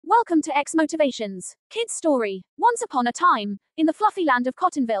Welcome to X Motivations Kids Story. Once upon a time, in the fluffy land of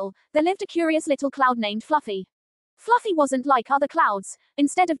Cottonville, there lived a curious little cloud named Fluffy. Fluffy wasn't like other clouds.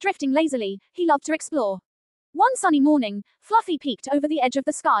 Instead of drifting lazily, he loved to explore. One sunny morning, Fluffy peeked over the edge of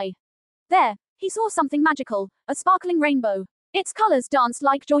the sky. There, he saw something magical, a sparkling rainbow. Its colors danced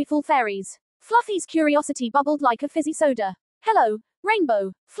like joyful fairies. Fluffy's curiosity bubbled like a fizzy soda. "Hello,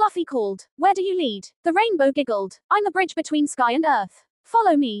 Rainbow," Fluffy called. "Where do you lead?" The rainbow giggled. "I'm the bridge between sky and earth.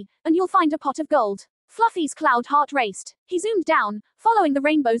 Follow me, and you'll find a pot of gold." Fluffy's cloud heart raced. He zoomed down, following the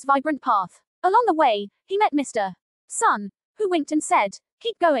rainbow's vibrant path. Along the way, he met Mr. Sun, who winked and said,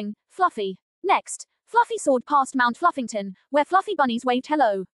 "Keep going, Fluffy." Next, Fluffy soared past Mount Fluffington, where fluffy bunnies waved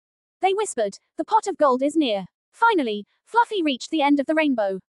hello. They whispered, "The pot of gold is near." Finally, Fluffy reached the end of the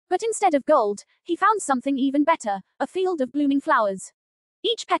rainbow. But instead of gold, he found something even better, a field of blooming flowers.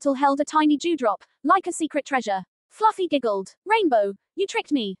 Each petal held a tiny dewdrop, like a secret treasure. Fluffy giggled. "Rainbow, you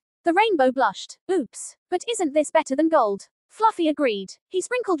tricked me." The rainbow blushed. "Oops, but isn't this better than gold?" Fluffy agreed. He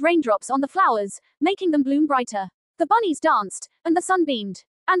sprinkled raindrops on the flowers, making them bloom brighter. The bunnies danced, and the sun beamed.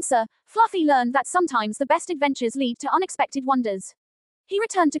 Fluffy learned that sometimes the best adventures lead to unexpected wonders. He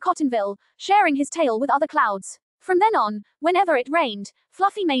returned to Cottonville, sharing his tale with other clouds. From then on, whenever it rained,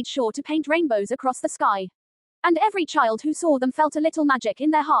 Fluffy made sure to paint rainbows across the sky. And every child who saw them felt a little magic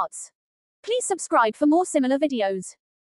in their hearts. Please subscribe for more similar videos.